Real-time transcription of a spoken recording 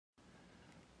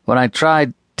When I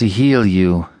tried to heal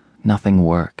you, nothing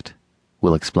worked,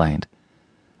 Will explained.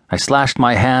 I slashed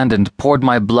my hand and poured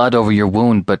my blood over your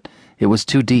wound, but it was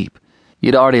too deep.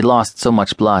 You'd already lost so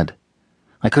much blood.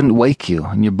 I couldn't wake you,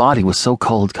 and your body was so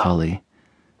cold, Collie.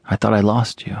 I thought I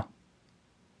lost you.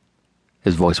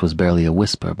 His voice was barely a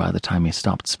whisper by the time he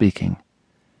stopped speaking.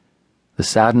 The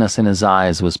sadness in his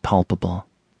eyes was palpable.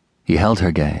 He held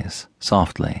her gaze,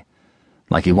 softly,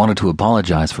 like he wanted to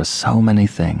apologize for so many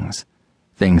things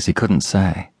he couldn't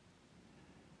say.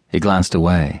 He glanced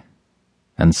away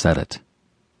and said it.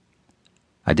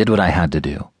 I did what I had to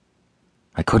do.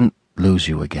 I couldn't lose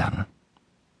you again.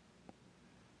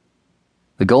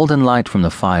 The golden light from the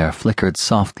fire flickered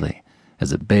softly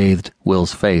as it bathed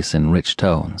Will's face in rich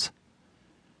tones.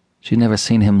 She'd never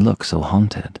seen him look so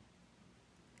haunted.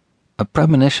 A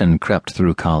premonition crept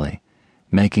through Collie,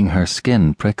 making her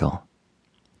skin prickle.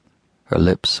 Her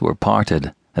lips were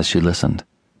parted as she listened.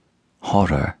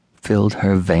 Horror filled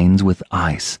her veins with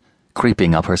ice,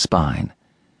 creeping up her spine.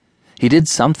 He did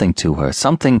something to her,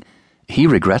 something he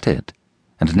regretted,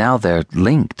 and now they're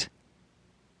linked.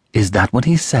 Is that what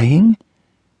he's saying?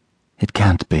 It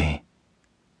can't be.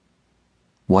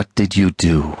 What did you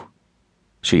do?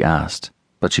 She asked,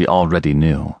 but she already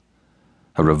knew.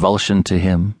 Her revulsion to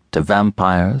him, to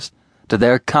vampires, to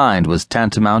their kind was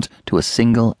tantamount to a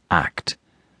single act.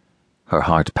 Her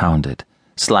heart pounded,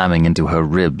 slamming into her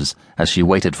ribs as she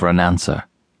waited for an answer.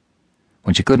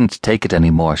 When she couldn't take it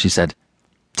anymore, she said,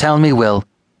 Tell me, Will,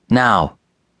 now.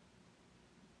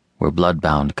 We're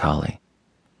blood-bound, Collie.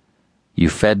 You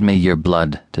fed me your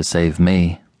blood to save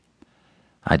me.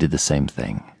 I did the same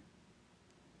thing.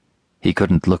 He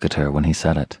couldn't look at her when he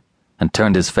said it, and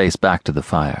turned his face back to the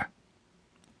fire.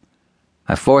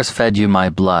 I force-fed you my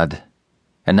blood,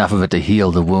 enough of it to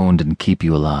heal the wound and keep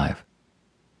you alive.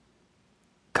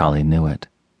 Collie knew it.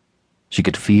 She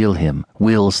could feel him,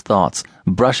 Will's thoughts,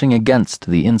 brushing against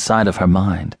the inside of her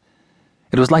mind.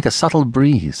 It was like a subtle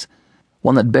breeze,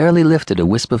 one that barely lifted a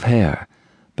wisp of hair,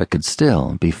 but could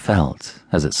still be felt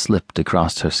as it slipped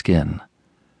across her skin.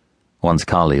 Once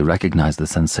Collie recognized the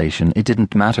sensation, it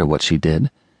didn't matter what she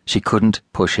did. She couldn't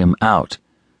push him out.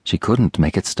 She couldn't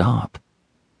make it stop.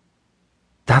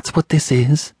 That's what this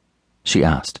is? She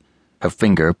asked, her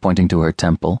finger pointing to her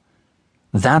temple.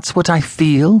 That's what I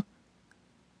feel?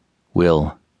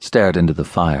 Will stared into the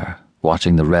fire,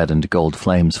 watching the red and gold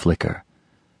flames flicker.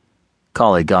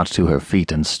 Collie got to her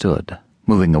feet and stood,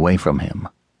 moving away from him,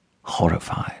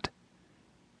 horrified.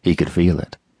 He could feel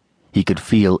it. He could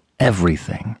feel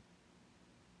everything.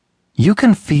 You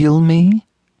can feel me?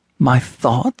 My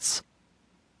thoughts?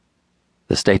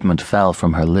 The statement fell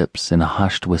from her lips in a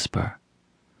hushed whisper.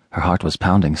 Her heart was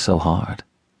pounding so hard.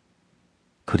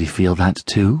 Could he feel that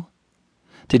too?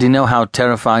 Did he know how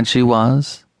terrified she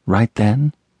was, right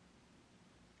then?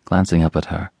 Glancing up at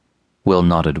her, Will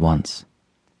nodded once.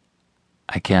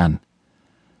 I can.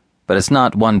 But it's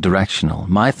not one-directional.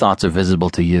 My thoughts are visible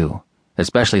to you,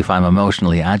 especially if I'm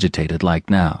emotionally agitated like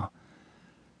now.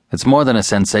 It's more than a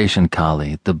sensation,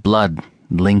 Collie. The blood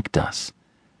linked us.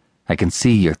 I can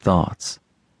see your thoughts.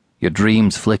 Your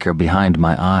dreams flicker behind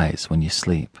my eyes when you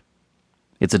sleep.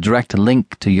 It's a direct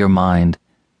link to your mind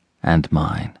and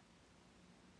mine.